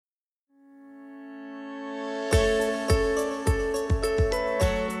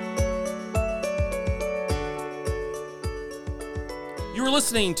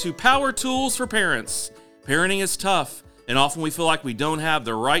listening to Power Tools for Parents. Parenting is tough, and often we feel like we don't have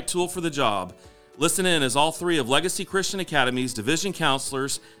the right tool for the job. Listen in as all three of Legacy Christian Academy's division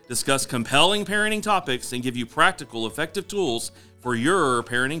counselors discuss compelling parenting topics and give you practical, effective tools for your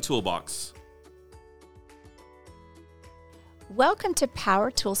parenting toolbox. Welcome to Power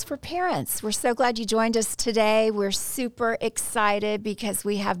Tools for Parents. We're so glad you joined us today. We're super excited because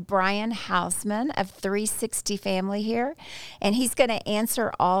we have Brian Hausman of 360 Family here, and he's going to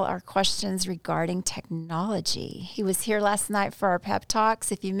answer all our questions regarding technology. He was here last night for our pep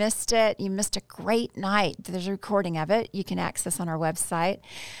talks. If you missed it, you missed a great night. There's a recording of it you can access on our website.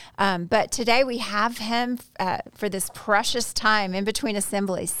 But today we have him for this precious time in between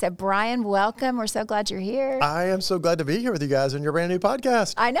assemblies. So Brian, welcome. We're so glad you're here. I am so glad to be here with you guys on your brand new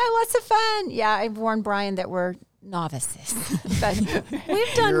podcast. I know, lots of fun. Yeah, I've warned Brian that we're novices. But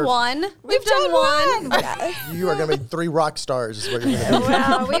we've done one. We've done one. You are going to be 3 rock stars is what you're going to be.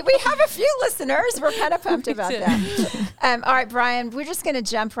 Well, we have a few listeners. We're kind of pumped about that. All right, Brian, we're just going to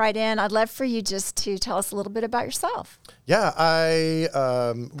jump right in. I'd love for you just to tell us a little bit about yourself. Yeah, I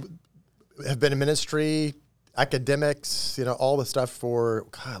have been in ministry, academics, all the stuff for,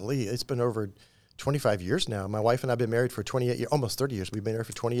 golly, it's been over 25 years now. My wife and I have been married for 28 years, almost 30 years. We've been married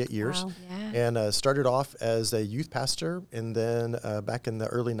for 28 years. Wow, yeah. And started off as a youth pastor, and then back in the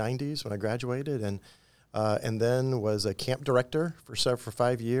early 90s when I graduated, and then was a camp director for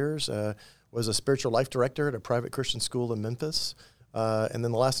 5 years, was a spiritual life director at a private Christian school in Memphis. And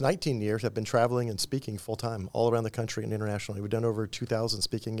then the last 19 years, I've been traveling and speaking full-time all around the country and internationally. We've done over 2,000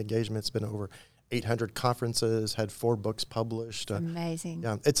 speaking engagements, been over 800 conferences, had 4 books published. Amazing.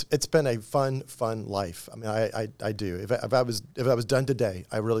 Yeah, it's been a fun life. I mean, I do. If I was done today,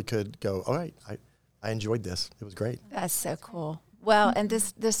 I really could go, all right, I enjoyed this. It was great. That's so cool. Well, and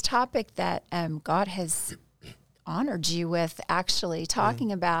this topic that God has honored you with actually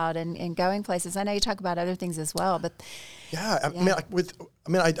talking about and going places. I know you talk about other things as well, but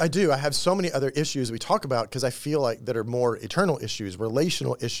I do. I have so many other issues we talk about because I feel like that are more eternal issues,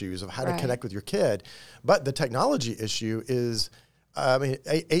 relational issues of how to connect with your kid. But the technology issue is,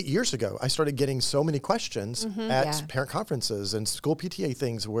 8 years ago, I started getting so many questions at parent conferences and school PTA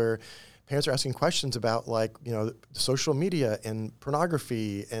things where parents are asking questions about social media and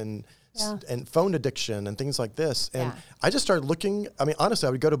pornography and phone addiction and things like this. And I just started looking, honestly, I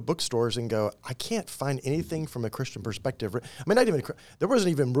would go to bookstores and go, I can't find anything from a Christian perspective. There wasn't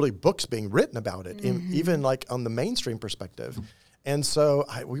even really books being written about it, even on the mainstream perspective. And so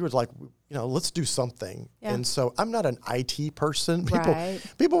we were like, let's do something. Yeah. And so I'm not an IT person.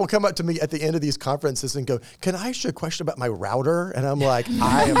 People will come up to me at the end of these conferences and go, can I ask you a question about my router? And I'm like,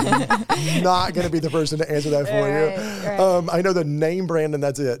 I am not going to be the person to answer that for you. Right. I know the name brand and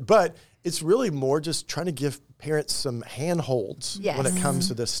that's it. But it's really more just trying to give parents some handholds when it comes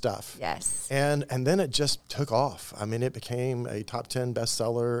to this stuff. Yes. And then it just took off. It became a top 10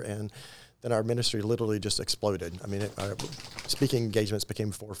 bestseller, and then our ministry literally just exploded. Our speaking engagements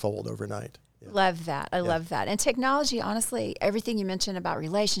became 4-fold overnight. Yeah. Love that. I love that. And technology, honestly, everything you mentioned about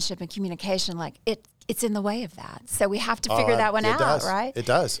relationship and communication, it's in the way of that. So we have to figure that one out, right? It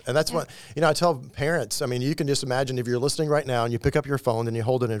does. And that's what, I tell parents, you can just imagine if you're listening right now and you pick up your phone and you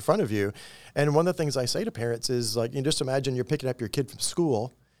hold it in front of you. And one of the things I say to parents is you just imagine you're picking up your kid from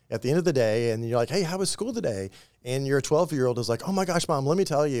school at the end of the day, and you're like, hey, how was school today? And your 12-year-old is like, oh my gosh, Mom, let me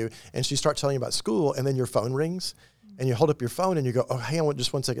tell you. And she starts telling you about school, and then your phone rings, and you hold up your phone, and you go, oh, hang on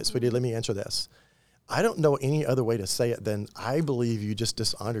just 1 second, sweetie, let me answer this. I don't know any other way to say it than I believe you just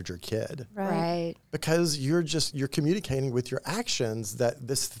dishonored your kid. Right. Because you're communicating with your actions that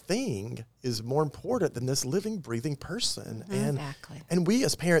this thing is more important than this living, breathing person. Exactly. And we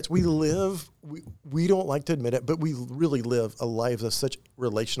as parents, we don't like to admit it, but we really live a life of such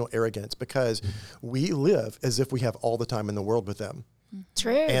relational arrogance because we live as if we have all the time in the world with them.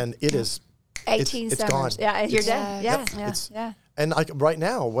 True. And it is 18 it's summers. gone. Yeah, you're dead. Yeah. And right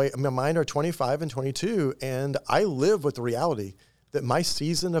now, mine are 25 and 22, and I live with the reality that my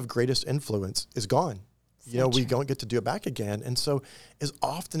season of greatest influence is gone. We don't get to do it back again. And so as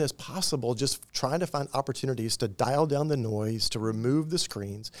often as possible, just trying to find opportunities to dial down the noise, to remove the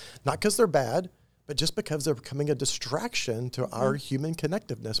screens, not because they're bad, but just because they're becoming a distraction to our human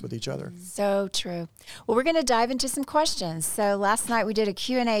connectiveness with each other. So true. Well, we're going to dive into some questions. So last night we did a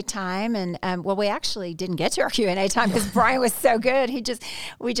Q&A time, and we actually didn't get to our Q&A time because Brian was so good.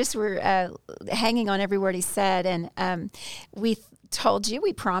 We just were hanging on every word he said, and we told you,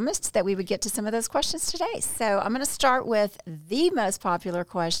 we promised that we would get to some of those questions today. So I'm going to start with the most popular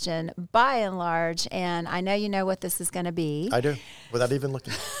question by and large, and I know you know what this is going to be. I do, without even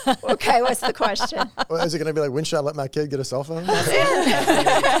looking. Okay, what's the question? Well, is it going to be like, when should I let my kid get a cell phone? That's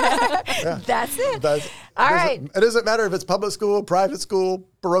it. That's it. All right. It doesn't matter if it's public school, private school,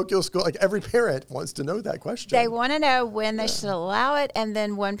 parochial school. Like, every parent wants to know that question. They want to know when they should allow it. And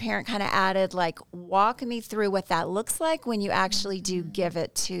then one parent kind of added, like, walk me through what that looks like when you actually do give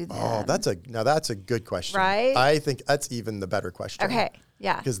it to them. Oh, that's a good question. Right? I think that's even the better question. Okay.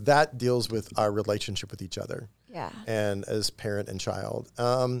 Yeah. Because that deals with our relationship with each other. Yeah. And as parent and child.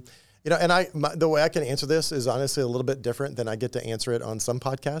 And the way I can answer this is honestly a little bit different than I get to answer it on some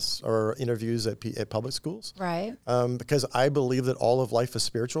podcasts or interviews at public schools. Right. Because I believe that all of life is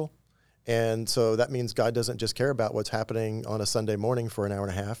spiritual. And so that means God doesn't just care about what's happening on a Sunday morning for an hour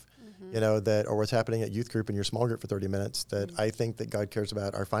and a half, or what's happening at youth group in your small group for 30 minutes, that I think that God cares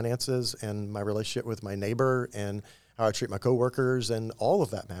about our finances and my relationship with my neighbor and how I treat my coworkers, and all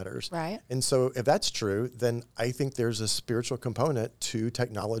of that matters. Right. And so if that's true, then I think there's a spiritual component to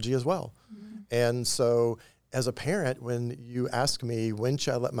technology as well. And so as a parent, when you ask me, when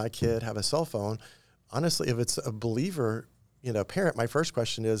should I let my kid have a cell phone? Honestly, if it's a believer, parent, my first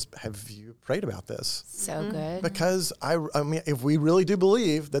question is, have you prayed about this? So good. Because I mean, if we really do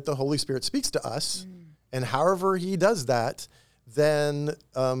believe that the Holy Spirit speaks to us, and however he does that, then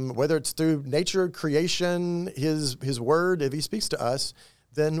whether it's through nature, creation, his word, if he speaks to us,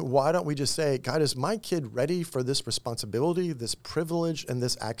 then why don't we just say, God, is my kid ready for this responsibility, this privilege, and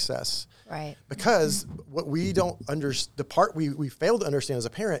this access? Right. Because what we don't understand, the part we fail to understand as a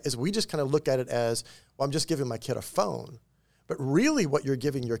parent is we just kind of look at it as, well, I'm just giving my kid a phone. But really what you're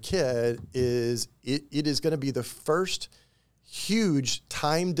giving your kid is, it is going to be the first huge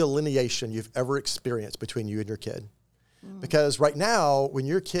time delineation you've ever experienced between you and your kid. Because right now, when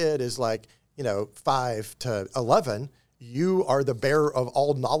your kid is 5 to 11, you are the bearer of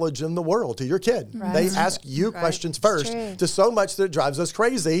all knowledge in the world to your kid. Right. They ask you questions first, to so much that it drives us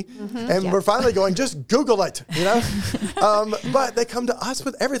crazy. And we're finally going, just Google it, but they come to us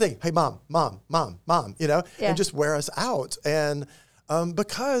with everything. Hey, mom, and just wear us out. And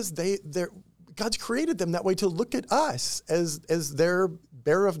because God's created them that way to look at us as their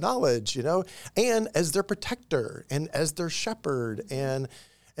bearer of knowledge, and as their protector and as their shepherd. And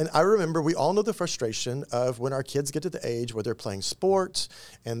I remember, we all know the frustration of when our kids get to the age where they're playing sports,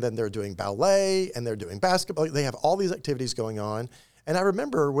 and then they're doing ballet, and they're doing basketball. They have all these activities going on. And I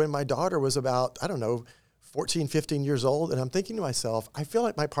remember when my daughter was about, 14, 15 years old, and I'm thinking to myself, I feel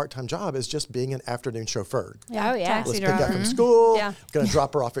like my part-time job is just being an afternoon chauffeur. Yeah. Oh, yeah. Let's pick her up from school, going to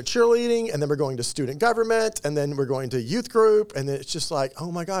drop her off at cheerleading, and then we're going to student government, and then we're going to youth group, and then it's just like,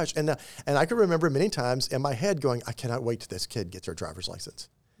 oh my gosh. And I can remember many times in my head going, I cannot wait till this kid gets her driver's license.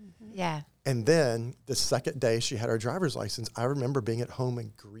 Yeah. And then the second day she had her driver's license, I remember being at home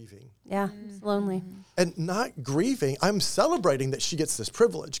and grieving. Yeah, it's lonely. And not grieving, I'm celebrating that she gets this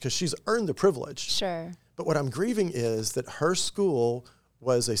privilege because she's earned the privilege. Sure. But what I'm grieving is that her school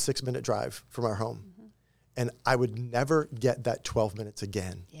was a 6-minute drive from our home. And I would never get that 12 minutes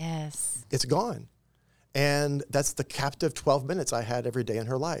again. Yes. It's gone. And that's the captive 12 minutes I had every day in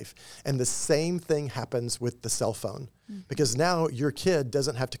her life. And the same thing happens with the cell phone. Because now your kid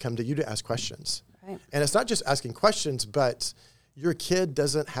doesn't have to come to you to ask questions. Right. And it's not just asking questions, but your kid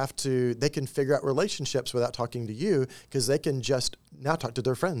doesn't have to, they can figure out relationships without talking to you, because they can just now talk to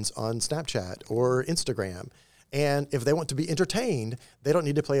their friends on Snapchat or Instagram. And if they want to be entertained, they don't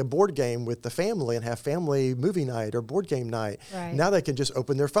need to play a board game with the family and have family movie night or board game night. Right. Now they can just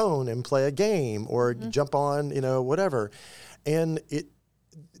open their phone and play a game or jump on, whatever. And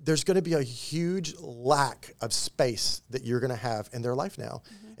there's going to be a huge lack of space that you're going to have in their life now.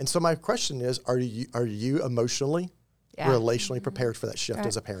 And so my question is, are you emotionally, relationally prepared for that shift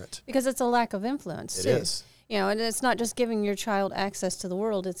as a parent? Because it's a lack of influence, It too. is. And it's not just giving your child access to the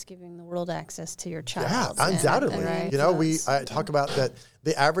world, it's giving the world access to your child. Yeah, undoubtedly. And I talk about that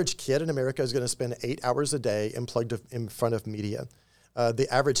the average kid in America is going to spend 8 hours a day plugged in front of media. The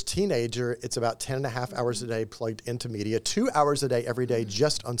average teenager, it's about 10 and a half hours a day plugged into media, 2 hours a day every day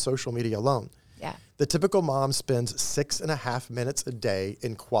just on social media alone. Yeah. The typical mom spends 6.5 minutes a day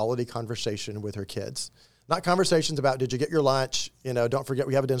in quality conversation with her kids. Not conversations about, did you get your lunch? Don't forget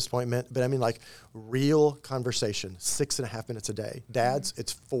we have a dentist appointment. But I mean, like, real conversation, 6.5 minutes a day. Dads,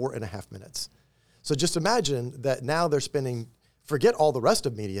 it's 4.5 minutes. So just imagine that now they're spending, forget all the rest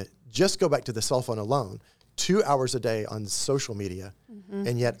of media, just go back to the cell phone alone, 2 hours a day on social media,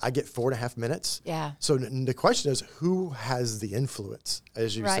 and yet I get 4.5 minutes. Yeah. So the question is, who has the influence,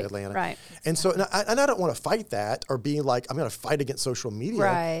 as you said, Lana? Right. And so, and I don't want to fight that or be like, I'm going to fight against social media,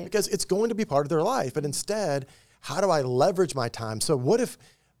 Right. because it's going to be part of their life. But instead, how do I leverage my time? So what if,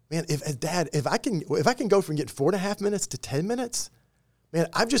 man, if as dad, if I can go from getting 4.5 minutes to 10 minutes, man,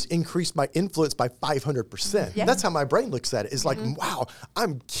 I've just increased my influence by 500%. Yeah. That's how my brain looks at it. It's like, wow,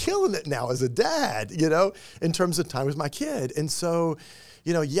 I'm killing it now as a dad, you know, in terms of time with my kid. And so,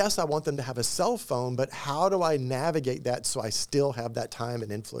 you know, yes, I want them to have a cell phone, but how do I navigate that so I still have that time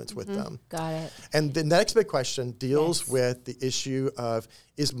and influence with them? Got it. And the next big question deals Yes. with the issue of,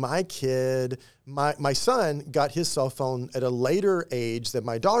 is my kid, my son got his cell phone at a later age than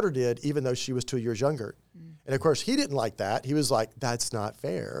my daughter did, even though she was 2 years younger. And of course, he didn't like that. He was like, that's not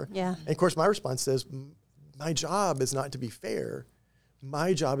fair. Yeah. And of course, my response is, my job is not to be fair.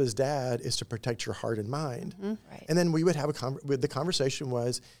 My job as dad is to protect your heart and mind. Right. And then we would have the conversation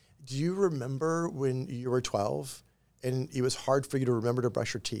was, do you remember when you were 12 and it was hard for you to remember to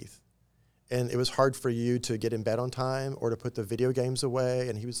brush your teeth? And it was hard for you to get in bed on time or to put the video games away?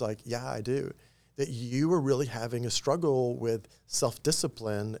 And he was like, yeah, I do. That you were really having a struggle with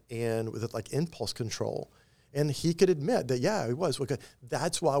self-discipline and with like impulse control. And he could admit that, yeah, it was.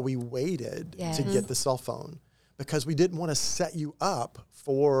 That's why we waited Yes. to get the cell phone, because we didn't want to set you up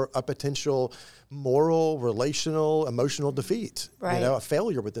for a potential moral, relational, emotional defeat, Right. you know, a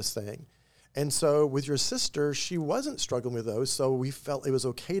failure with this thing. And so with your sister, she wasn't struggling with those, so we felt it was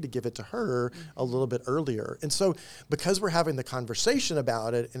okay to give it to her a little bit earlier. And so because we're having the conversation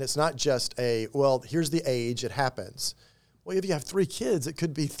about it, and it's not just well, here's the age, it happens. Well, if you have 3 kids, it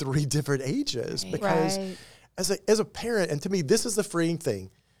could be 3 different ages, because Right. as a parent, and to me, this is the freeing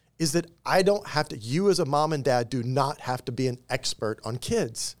thing, is that I don't have to, you as a mom and dad do not have to be an expert on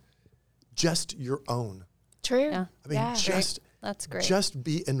kids, just your own. True. Yeah. I mean, Yeah. That's great. just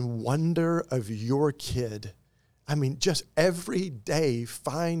be in wonder of your kid. I mean, just every day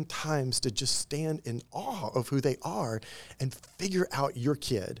find times to just stand in awe of who they are and figure out your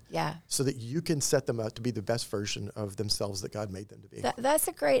kid. Yeah. So that you can set them up to be the best version of themselves that God made them to be. That's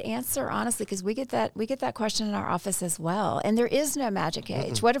a great answer, honestly, because we get that question in our office as well. And there is no magic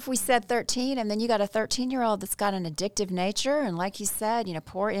age. What if we said 13, and then you got a 13-year-old that's got an addictive nature, and like you said, you know,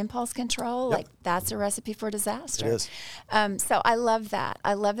 poor impulse control? Yep. Like that's a recipe for disaster. It is. So I love that.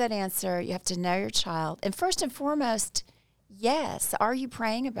 I love that answer. You have to know your child, and first and foremost, yes, are you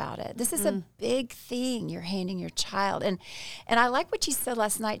praying about it? This is a big thing you're handing your child. And I like what you said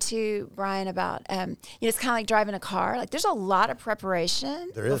last night too, Brian, about, you know, it's kind of like driving a car. Like there's a lot of preparation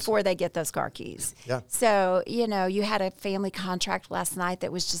There is. before they get those car keys. Yeah. So, you know, you had a family contract last night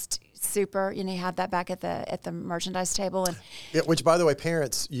that was just super, you know, you have that back at the merchandise table. And Yeah, which, by the way,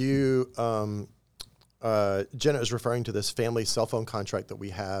 parents, you, Jenna is referring to this family cell phone contract that we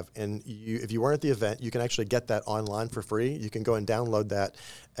have. And if you weren't at the event, you can actually get that online for free. You can go and download that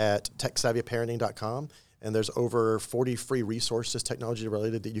at techsavvyparenting.com. And there's over 40 free resources, technology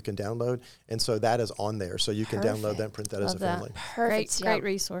related, that you can download. And so that is on there. So you can download that and print that as a Love that. family. perfect. Great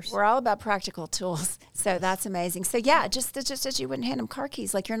resource. We're all about practical tools. So that's amazing. So yeah, just as you wouldn't hand them car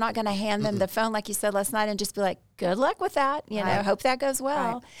keys, like you're not going to hand them the phone like you said last night and just be like, good luck with that. You know, Right. hope that goes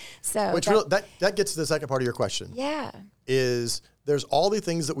well. Right. So Which that gets to the second part of your question. yeah. Is there's all the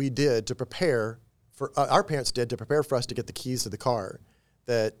things that we did to prepare for, our parents did to prepare for us to get the keys to the car.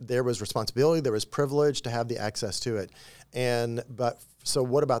 That there was responsibility, there was privilege to have the access to it. So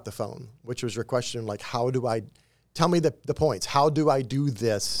what about the phone? Which was your question, like, how do I, tell me the points. How do I do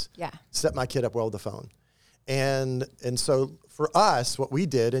this? Yeah. Set my kid up well with the phone. And so for us, what we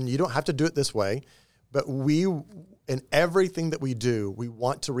did, and you don't have to do it this way, but in everything that we do, we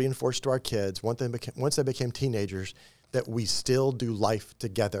want to reinforce to our kids, once they became teenagers, that we still do life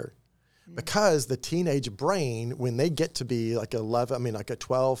together. Because the teenage brain, when they get to be like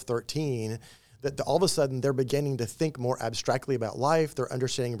 12, 13, that all of a sudden they're beginning to think more abstractly about life. They're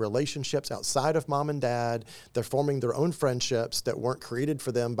understanding relationships outside of mom and dad. They're forming their own friendships that weren't created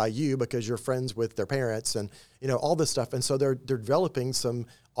for them by you because you're friends with their parents and, you know, all this stuff. And so they're developing some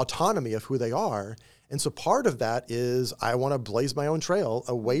autonomy of who they are. And so part of that is I want to blaze my own trail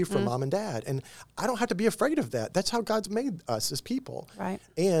away from mom and dad. And I don't have to be afraid of that. That's how God's made us as people. Right.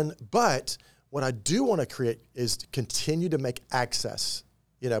 But what I do want to create is to continue to make access,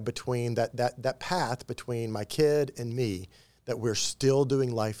 you know, between that path between my kid and me, that we're still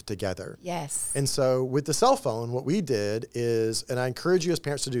doing life together. Yes. And so with the cell phone, what we did is, and I encourage you as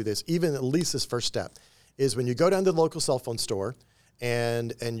parents to do this, even at least this first step, is when you go down to the local cell phone store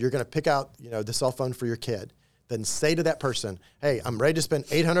and you're going to pick out, you know, the cell phone for your kid, then say to that person, hey, I'm ready to spend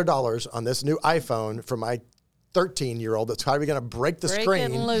 $800 on this new iPhone for my 13-year-old that's probably going to break the screen. Break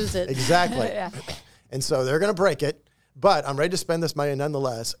it and lose it. Exactly. Yeah. And so they're going to break it, but I'm ready to spend this money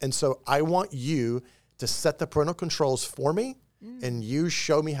nonetheless. And so I want you to set the parental controls for me, and you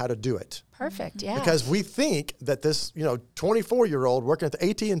show me how to do it. Perfect. Yeah. Because we think that this, 24-year-old working at the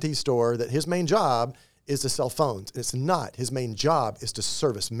AT&T store, that his main job is to sell phones. And it's not. His main job is to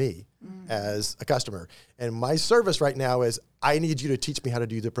service me as a customer. And my service right now is, I need you to teach me how to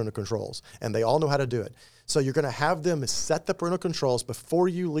do the parental controls. And they all know how to do it. So you're going to have them set the parental controls before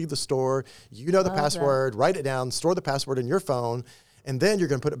you leave the store. You know the password, write it down, store the password in your phone. And then you're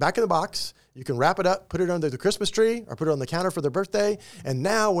going to put it back in the box. You can wrap it up, put it under the Christmas tree, or put it on the counter for their birthday. And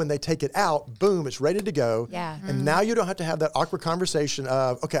now when they take it out, boom, it's ready to go. Yeah. And now you don't have to have that awkward conversation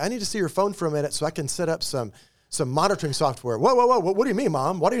of, okay, I need to see your phone for a minute so I can set up some monitoring software. Whoa, what do you mean,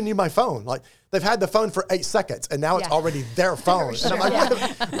 Mom? Why do you need my phone? Like, they've had the phone for 8 seconds, and now it's already their phone. And I'm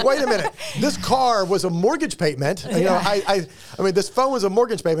like, wait a minute. This car was a mortgage payment. I mean, this phone was a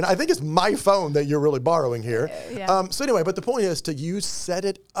mortgage payment. I think it's my phone that you're really borrowing here. So anyway, but the point is you set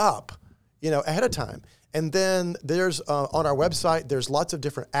it up, ahead of time. And then there's, on our website, there's lots of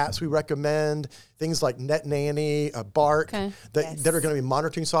different apps we recommend, things like NetNanny, Bark, that are going to be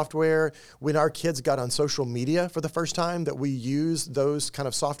monitoring software. When our kids got on social media for the first time, that we use those kind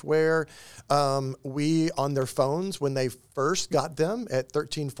of software. We, on their phones, when they first got them at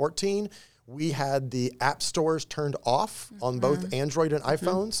 13, 14, we had the app stores turned off on both Android and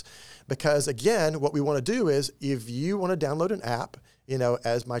iPhones. Because, again, what we want to do is, if you want to download an app,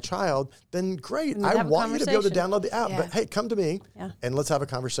 as my child, then great. I want you to be able to download the app. But, hey, come to me and let's have a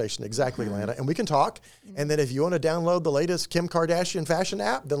conversation. Exactly, Lana. And we can talk. And then if you want to download the latest Kim Kardashian fashion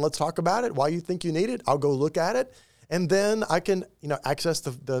app, then let's talk about it. Why you think you need it. I'll go look at it. And then I can, access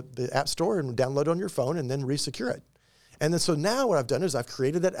the app store and download it on your phone and then resecure it. And then so now what I've done is I've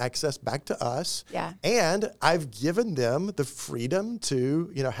created that access back to us. Yeah. And I've given them the freedom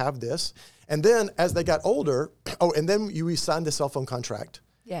to, have this. And then as they got older, and then we signed the cell phone contract.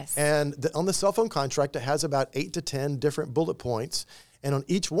 Yes. And on the cell phone contract, it has about 8 to 10 different bullet points. And on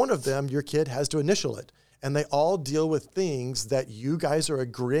each one of them, your kid has to initial it. And they all deal with things that you guys are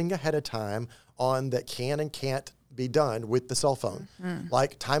agreeing ahead of time on that can and can't be done with the cell phone,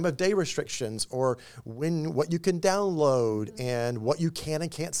 like time of day restrictions, or what you can download and what you can and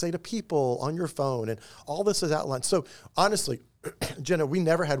can't say to people on your phone. And all this is outlined. So honestly, Jenna, we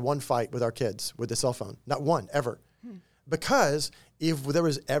never had one fight with our kids with the cell phone. Not one, ever. Because if there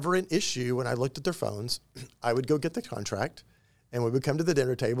was ever an issue when I looked at their phones, I would go get the contract, and we would come to the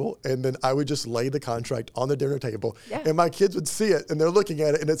dinner table, and then I would just lay the contract on the dinner table. Yeah. And my kids would see it, and they're looking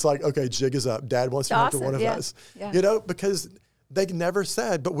at it, and it's like, okay, jig is up. Dad wants to talk to one of us. Yeah. Because they never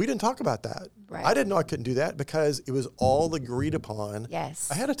said, but we didn't talk about that. Right. I didn't know I couldn't do that because it was all agreed upon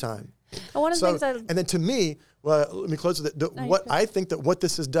ahead of time. And one of the things and then to me, well, let me close with it. I think that what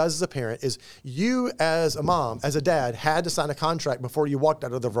this does as a parent is, you as a mom, as a dad, had to sign a contract before you walked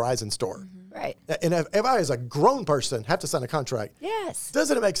out of the Verizon store. Right. And if I, as a grown person, have to sign a contract,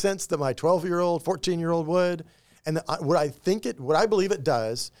 doesn't it make sense that my 12-year-old, 14-year-old would? And what I believe it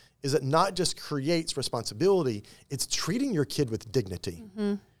does is it not just creates responsibility, it's treating your kid with dignity.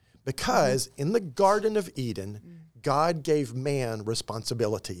 Because in the Garden of Eden, God gave man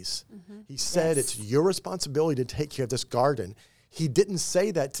responsibilities. He said, it's your responsibility to take care of this garden. He didn't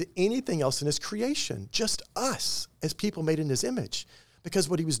say that to anything else in his creation, just us as people made in his image. Because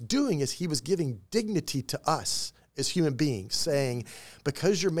what he was doing is he was giving dignity to us as human beings, saying,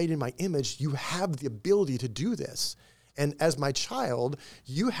 because you're made in my image, you have the ability to do this. And as my child,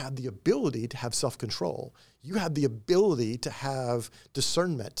 you have the ability to have self-control. You have the ability to have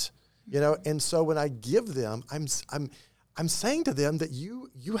discernment. And so when I give them, I'm saying to them that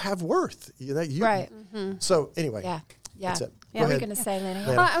you have worth. Right. So anyway, that's it. What were you going to say,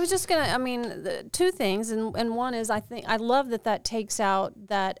 Lenny? I was just going to, two things. And one is, I love that takes out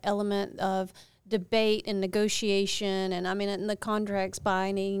that element of debate and negotiation, and and the contracts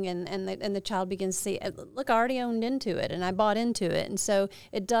binding, and the child begins to see, look, I already owned into it, and I bought into it, and so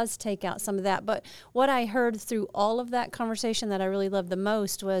it does take out some of that. But what I heard through all of that conversation that I really loved the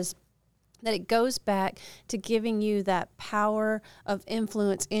most was that it goes back to giving you that power of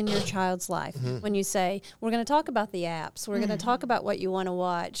influence in your child's life. When you say, we're going to talk about the apps, we're going to talk about what you want to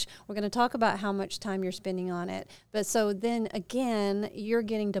watch, we're going to talk about how much time you're spending on it. But so then again, you're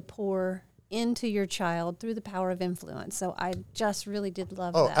getting to pour into your child through the power of influence. So I just really did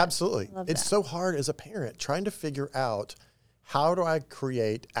love that. Oh, absolutely. It's so hard as a parent trying to figure out, how do I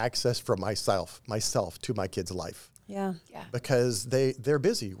create access for myself to my kid's life? Yeah. Because they're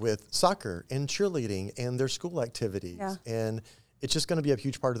busy with soccer and cheerleading and their school activities. Yeah. And it's just going to be a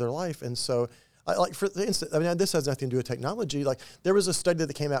huge part of their life. And so, like for instance, I mean, this has nothing to do with technology. Like there was a study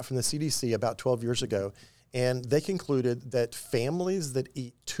that came out from the CDC about 12 years ago, and they concluded that families that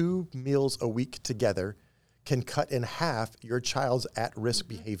eat 2 meals a week together can cut in half your child's at-risk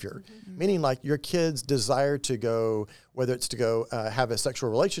behavior. Meaning like your kid's desire to go, whether it's to go have a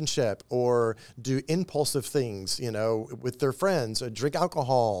sexual relationship or do impulsive things, with their friends, or drink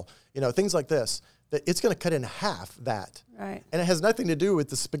alcohol, things like this, that it's going to cut in half that. Right. And it has nothing to do with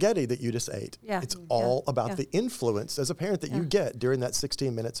the spaghetti that you just ate. Yeah. It's all about the influence as a parent that you get during that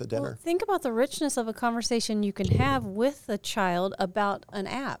 16 minutes at dinner. Well, think about the richness of a conversation you can have with a child about an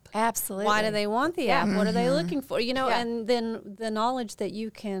app. Absolutely. Why do they want the app? What are they looking for? Yeah. And then the knowledge that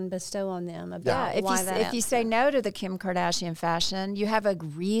you can bestow on them about why that if you say no to the Kim Kardashian fashion, you have a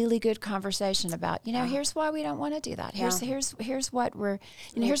really good conversation about, here's why we don't want to do that. Here's what we're,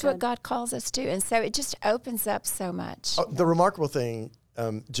 here's what God calls us to. And so it just opens up so much. The remarkable thing,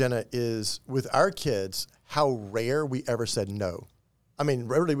 Jenna, is with our kids, how rare we ever said no. I mean,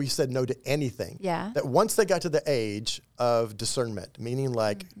 rarely we said no to anything. Yeah. That once they got to the age of discernment, meaning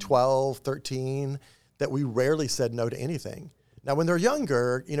like 12, 13, that we rarely said no to anything. Now, when they're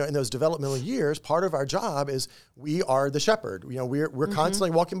younger, in those developmental years, part of our job is we are the shepherd. We're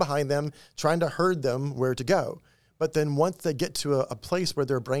constantly walking behind them, trying to herd them where to go. But then once they get to a place where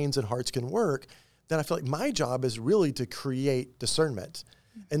their brains and hearts can work, then I feel like my job is really to create discernment.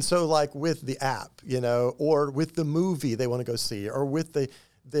 And so like with the app, or with the movie they want to go see, or with the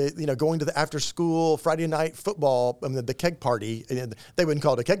going to the after school Friday night football, the keg party, they wouldn't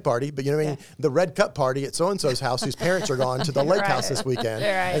call it a keg party, but the red cup party at so-and-so's house whose parents are gone to the lake house this weekend.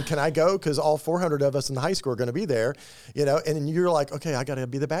 Right. And can I go? Because all 400 of us in the high school are going to be there, and you're like, okay, I got to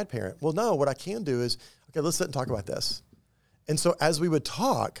be the bad parent. Well, no, what I can do is, okay, let's sit and talk about this. And so as we would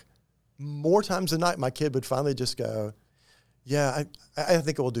talk, more times than not, my kid would finally just go, yeah, I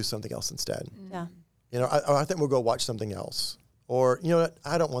think we'll do something else instead. Yeah. I think we'll go watch something else. Or, what,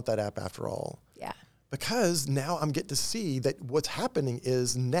 I don't want that app after all. Yeah. Because now I'm getting to see that what's happening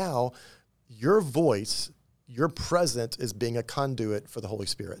is now your voice, your presence is being a conduit for the Holy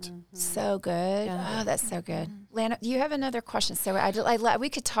Spirit. So good. Yeah. Oh, that's so good. Lana, you have another question. So we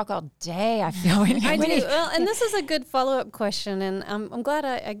could talk all day, I feel. I do. Well, and this is a good follow-up question, and I'm glad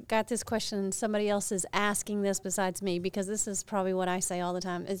I got this question. Somebody else is asking this besides me, because this is probably what I say all the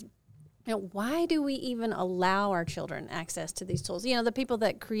time is, why do we even allow our children access to these tools? The people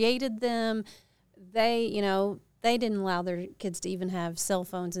that created them, they didn't allow their kids to even have cell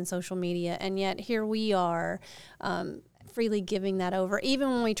phones and social media, and yet here we are freely giving that over, even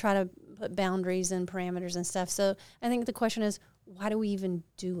when we try to put boundaries and parameters and stuff. So I think the question is, why do we even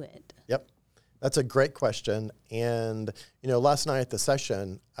do it? Yep. That's a great question. And, last night at the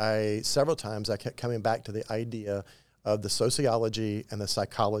session, several times I kept coming back to the idea of the sociology and the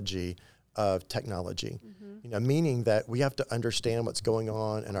psychology of technology, meaning that we have to understand what's going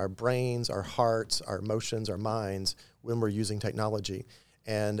on in our brains, our hearts, our emotions, our minds when we're using technology.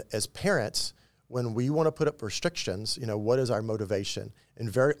 And as parents, when we want to put up restrictions, what is our motivation?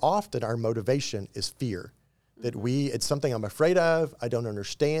 And very often our motivation is fear. That it's something I'm afraid of, I don't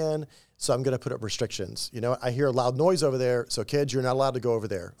understand, so I'm going to put up restrictions. I hear a loud noise over there, so kids, you're not allowed to go over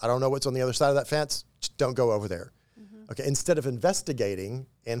there. I don't know what's on the other side of that fence, just don't go over there. Okay, instead of investigating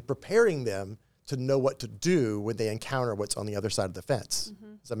and preparing them to know what to do when they encounter what's on the other side of the fence.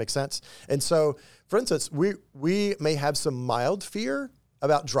 Does that make sense? And so, for instance, we may have some mild fear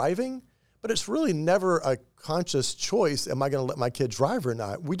about driving, but it's really never a conscious choice, am I going to let my kid drive or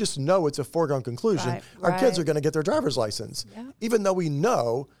not? We just know it's a foregone conclusion. Our kids are going to get their driver's license, even though we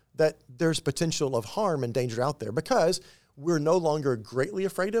know that there's potential of harm and danger out there, because we're no longer greatly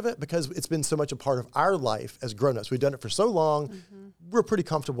afraid of it because it's been so much a part of our life as grown-ups. We've done it for so long. We're pretty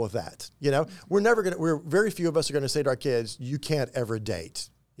comfortable with that. We're very few of us are going to say to our kids, you can't ever date,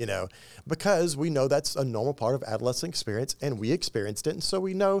 because we know that's a normal part of adolescent experience and we experienced it. And so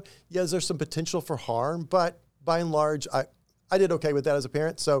we know, yes, there's some potential for harm, but by and large, I did okay with that as a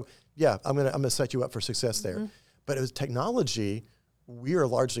parent. So yeah, I'm going to set you up for success there. But as technology, we are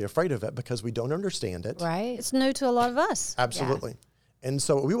largely afraid of it because we don't understand it. Right. It's new to a lot of us. Absolutely. Yeah. And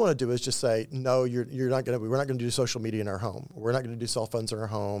so what we want to do is just say, no, we're not going to do social media in our home. We're not going to do cell phones in our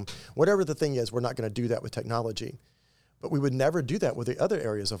home. Whatever the thing is, we're not going to do that with technology. But we would never do that with the other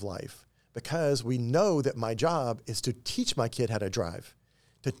areas of life because we know that my job is to teach my kid how to drive,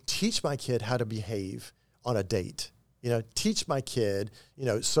 to teach my kid how to behave on a date, teach my kid,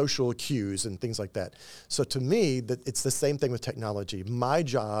 social cues and things like that. So to me, it's the same thing with technology. My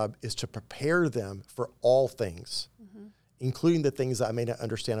job is to prepare them for all things, including the things that I may not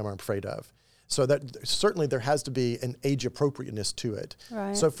understand or I'm afraid of. So that certainly there has to be an age appropriateness to it.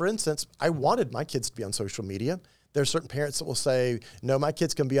 Right. So for instance, I wanted my kids to be on social media. There are certain parents that will say, no, my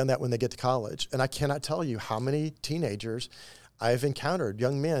kids can be on that when they get to college. And I cannot tell you how many teenagers I've encountered,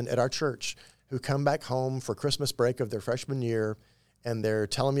 young men at our church, who come back home for Christmas break of their freshman year, and they're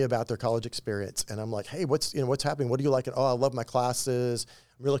telling me about their college experience. And I'm like, hey, what's happening? What do you like? Oh, I love my classes.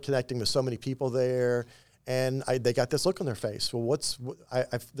 I'm really connecting with so many people there. And they got this look on their face. Well,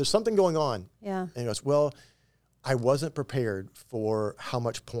 there's something going on. Yeah. And he goes, well, I wasn't prepared for how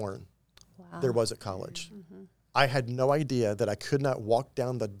much porn there was at college. Mm-hmm. I had no idea that I could not walk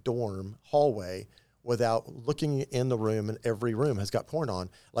down the dorm hallway without looking in the room, and every room has got porn on.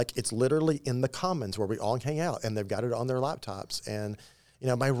 Like, it's literally in the commons where we all hang out, and they've got it on their laptops. And,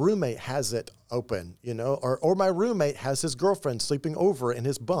 my roommate has it open, or my roommate has his girlfriend sleeping over in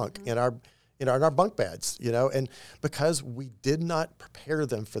his bunk in our bunk beds, and because we did not prepare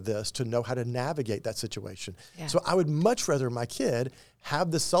them for this to know how to navigate that situation. Yeah. So I would much rather my kid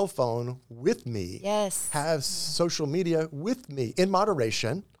have the cell phone with me, have social media with me in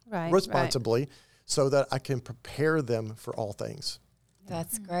moderation, responsibly, so that I can prepare them for all things.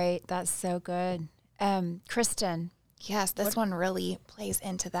 That's great. That's so good. Kristen. Yes, this one really plays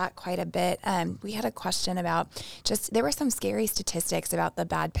into that quite a bit. We had a question about there were some scary statistics about the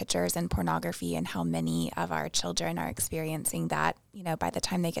bad pictures and pornography and how many of our children are experiencing that, by the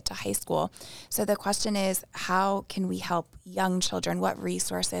time they get to high school. So the question is, how can we help young children? What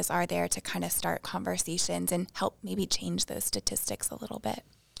resources are there to kind of start conversations and help maybe change those statistics a little bit?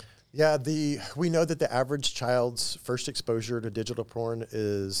 Yeah, we know that the average child's first exposure to digital porn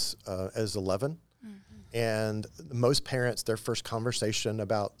is 11. And most parents, their first conversation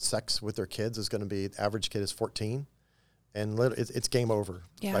about sex with their kids is going to be, the average kid is 14, and it's game over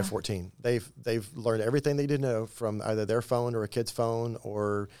by 14. They've learned everything they did know from either their phone or a kid's phone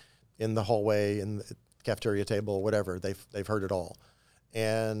or in the hallway, in the cafeteria table, or whatever. They've heard it all.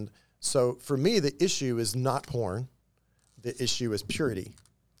 And so for me, the issue is not porn. The issue is purity.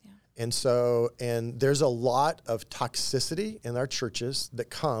 And there's a lot of toxicity in our churches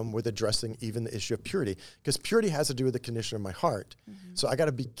that come with addressing even the issue of purity, because purity has to do with the condition of my heart. Mm-hmm. So I got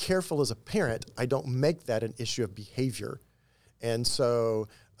to be careful as a parent. I don't make that an issue of behavior. And so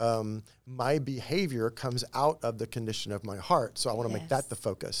my behavior comes out of the condition of my heart. So I want to make that the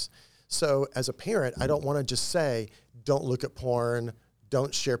focus. So as a parent, I don't want to just say, don't look at porn,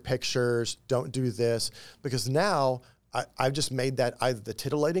 don't share pictures, don't do this, because now I've just made that either the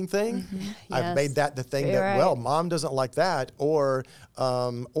titillating thing. Mm-hmm. Yes. I've made that the thing well, mom doesn't like that, or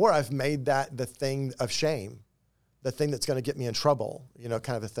I've made that the thing of shame, the thing that's going to get me in trouble,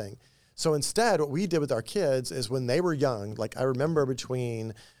 kind of a thing. So instead, what we did with our kids is when they were young, like I remember if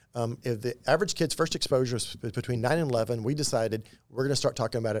the average kid's first exposure was between 9 and 11, we decided we're going to start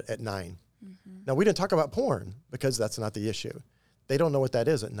talking about it at 9. Mm-hmm. Now, we didn't talk about porn because that's not the issue. They don't know what that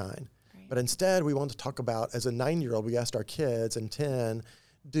is at 9. But instead, we wanted to talk about, as a 9-year-old, we asked our kids, and 10,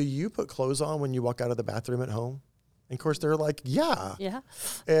 do you put clothes on when you walk out of the bathroom at home? And of course, they're like, yeah. Yeah.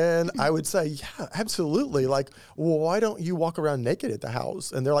 And I would say, yeah, absolutely. Like, well, why don't you walk around naked at the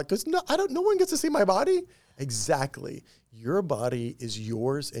house? And they're like, no one gets to see my body. Exactly. Your body is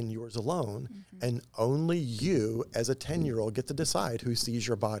yours and yours alone. Mm-hmm. And only you, as a 10-year-old, get to decide who sees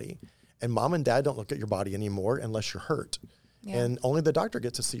your body. And mom and dad don't look at your body anymore unless you're hurt. Yeah. And only the doctor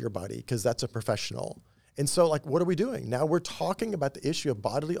gets to see your body because that's a professional. And so, what are we doing? Now we're talking about the issue of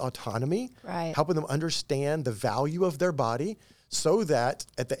bodily autonomy, helping them understand the value of their body so that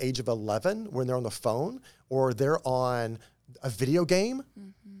at the age of 11, when they're on the phone or they're on a video game,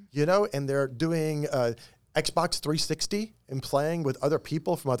 and they're doing Xbox 360 and playing with other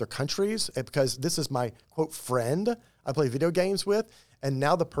people from other countries, because this is my, quote, friend I play video games with. And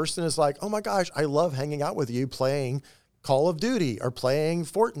now the person is like, oh my gosh, I love hanging out with you playing Call of Duty or playing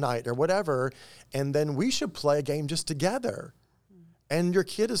Fortnite or whatever, and then we should play a game just together. And your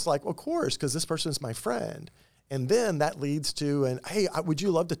kid is like, well, of course, because this person is my friend. And then that leads to, hey, would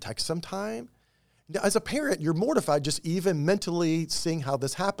you love to text sometime? Now, as a parent, you're mortified just even mentally seeing how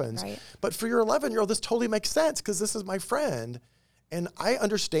this happens. Right. But for your 11-year-old, this totally makes sense because this is my friend. And I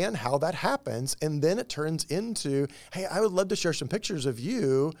understand how that happens. And then it turns into, hey, I would love to share some pictures of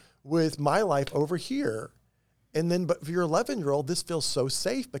you with my life over here. And then, but for your 11-year-old, this feels so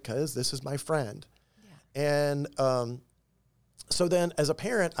safe because this is my friend. Yeah. And so then as a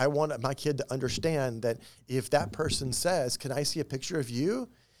parent, I want my kid to understand that if that person says, can I see a picture of you?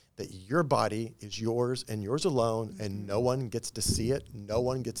 That your body is yours and yours alone, and no one gets to see it. No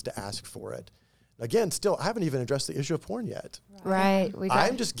one gets to ask for it. Again, still, I haven't even addressed the issue of porn yet. Right.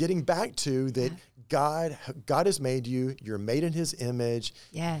 I'm just getting back to that God has made you. You're made in His image.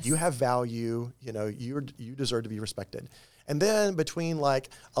 Yes. You have value. You know, you deserve to be respected. And then between like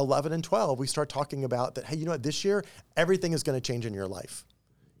 11 and 12, we start talking about that, hey, you know what, this year, everything is going to change in your life.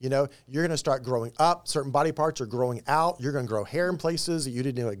 You know, you're going to start growing up. Certain body parts are growing out. You're going to grow hair in places that you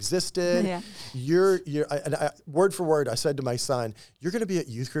didn't know existed. Yeah. Word for word, I said to my son, you're going to be at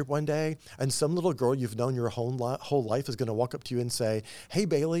youth group one day, and some little girl you've known your whole life is going to walk up to you and say, hey,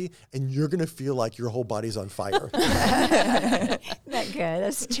 Bailey, and you're going to feel like your whole body's on fire. That good.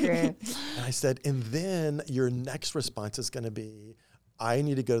 That's true. And I said, and then your next response is going to be, I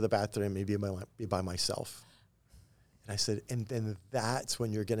need to go to the bathroom, maybe be by myself. And I said, and then that's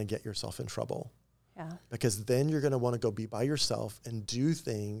when you're going to get yourself in trouble. Yeah. Because then you're going to want to go be by yourself and do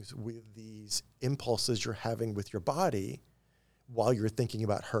things with these impulses you're having with your body while you're thinking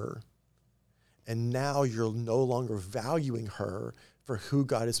about her. And now you're no longer valuing her for who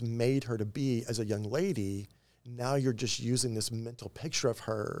God has made her to be as a young lady. Now you're just using this mental picture of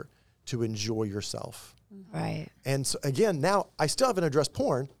her to enjoy yourself. Right. And so again, now I still haven't addressed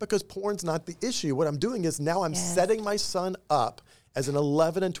porn because porn's not the issue. What I'm doing is now I'm setting my son up as an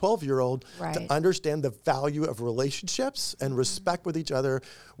 11 and 12-year-old to understand the value of relationships and respect with each other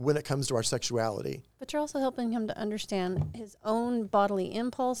when it comes to our sexuality. But you're also helping him to understand his own bodily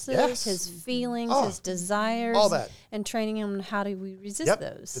impulses, his feelings, his desires, all that. and training him on how do we resist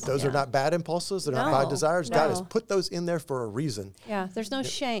those. That those are not bad impulses, they're not bad desires. God has put those in there for a reason. Yeah, there's no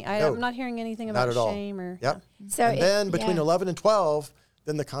shame. I'm not hearing anything about shame or. Yep. So and then between 11 and 12,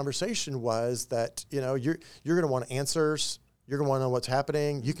 then the conversation was that, you know, you're going to want answers. You're going to want to know what's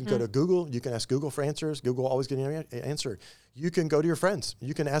happening. You can go to Google. You can ask Google for answers. Google always gives you an answer. You can go to your friends.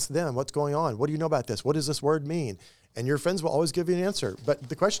 You can ask them, what's going on? What do you know about this? What does this word mean? And your friends will always give you an answer. But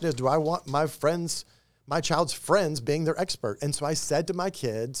the question is, do I want my child's friends being their expert? And so I said to my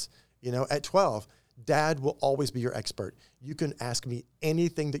kids, you know, at 12, Dad will always be your expert. You can ask me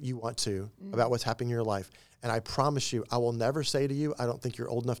anything that you want to about what's happening in your life. And I promise you, I will never say to you, I don't think you're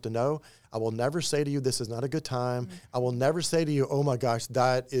old enough to know. I will never say to you, this is not a good time. I will never say to you, oh my gosh,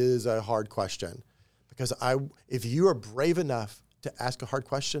 that is a hard question. Because if you are brave enough to ask a hard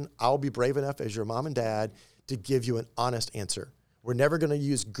question, I'll be brave enough as your mom and dad to give you an honest answer. We're never going to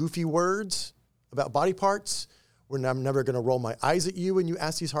use goofy words about body parts. I'm never going to roll my eyes at you when you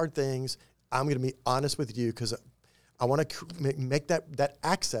ask these hard things. I'm going to be honest with you because I want to make that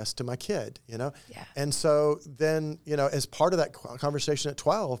access to my kid, you know? Yeah. And so then, you know, as part of that conversation at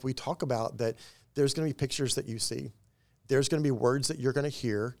 12, we talk about that there's going to be pictures that you see. There's going to be words that you're going to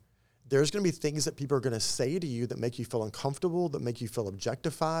hear. There's going to be things that people are going to say to you that make you feel uncomfortable, that make you feel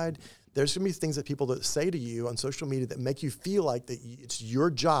objectified. There's going to be things that people that say to you on social media that make you feel like that it's your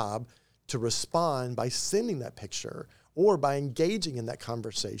job to respond by sending that picture or by engaging in that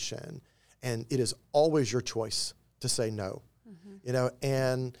conversation. And it is always your choice to say no, you know?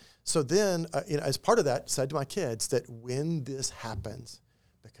 And so then, you know, as part of that, said to my kids that when this happens,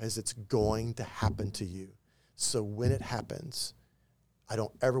 because it's going to happen to you. So when it happens, I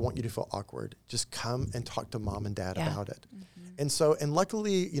don't ever want you to feel awkward. Just come and talk to mom and dad about it. And so, and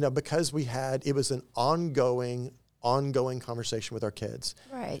luckily, you know, because it was an ongoing conversation with our kids.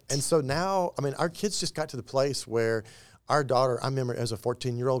 Right. And so now, I mean, our kids just got to the place where our daughter, I remember as a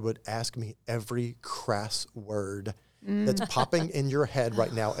 14-year-old, would ask me every crass word that's popping in your head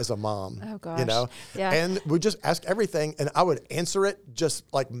right now as a mom. Oh, gosh. You know? Yeah. And we just ask everything, and I would answer it just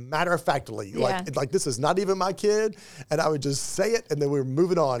like matter-of-factly. Like this is not even my kid, and I would just say it, and then we were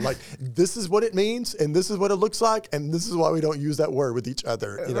moving on. Like, this is what it means, and this is what it looks like, and this is why we don't use that word with each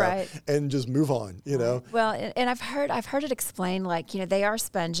other, you know? And just move on, you know? Well, and I've heard it explained, like, you know, they are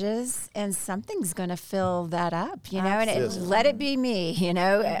sponges, and something's going to fill that up, you know, and let it be me, you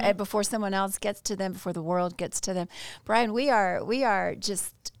know, before someone else gets to them, before the world gets to them. Brian, we are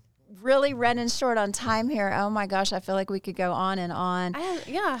just really running short on time here. Oh my gosh, I feel like we could go on and on.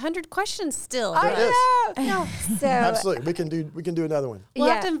 100 questions still. I know. No. So absolutely, we can do another one. We'll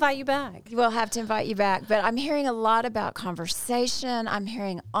have to invite you back. We'll have to invite you back. But I'm hearing a lot about conversation. I'm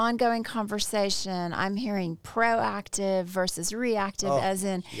hearing ongoing conversation. I'm hearing proactive versus reactive, as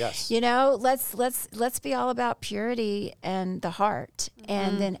in, you know, let's be all about purity and the heart,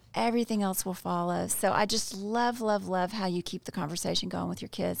 and then everything else will follow. So I just love how you keep the conversation going with your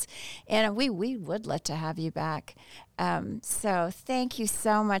kids. And we would love to have you back. So thank you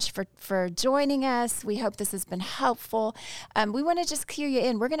so much for joining us. We hope this has been helpful. We want to just cue you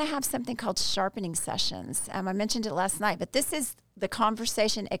in. We're going to have something called sharpening sessions. I mentioned it last night, but this is the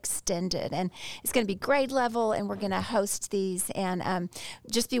conversation extended, and it's going to be grade level, and we're going to host these, and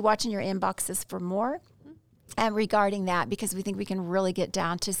just be watching your inboxes for more. regarding that, because we think we can really get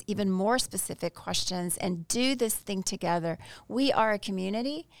down to even more specific questions and do this thing together. We are a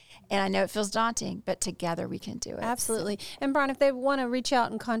community, and I know it feels daunting, but together we can do it. Absolutely. And Brian, if they want to reach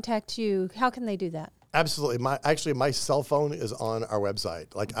out and contact you, how can they do that? Absolutely. My cell phone is on our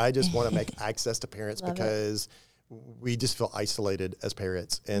website. Like, I just want to make access to parents because we just feel isolated as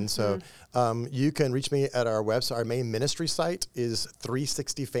parents. And so you can reach me at our website. Our main ministry site is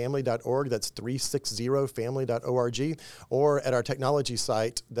 360family.org. That's 360family.org. Or at our technology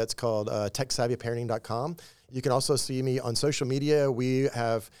site that's called techsavvyparenting.com. You can also see me on social media. We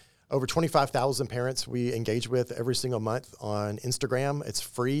have over 25,000 parents we engage with every single month on Instagram. It's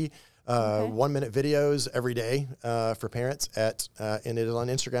free. 1-minute videos every day for parents and it is on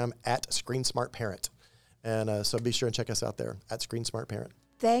Instagram at ScreenSmartParent. And so be sure and check us out there at ScreenSmartParent.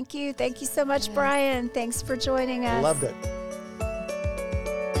 Thank you. Thank you so much, Brian. Thanks for joining us. Loved it.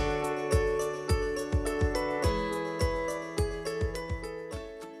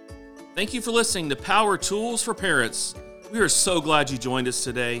 Thank you for listening to Power Tools for Parents. We are so glad you joined us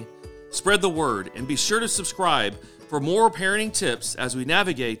today. Spread the word and be sure to subscribe for more parenting tips as we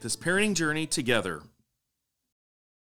navigate this parenting journey together.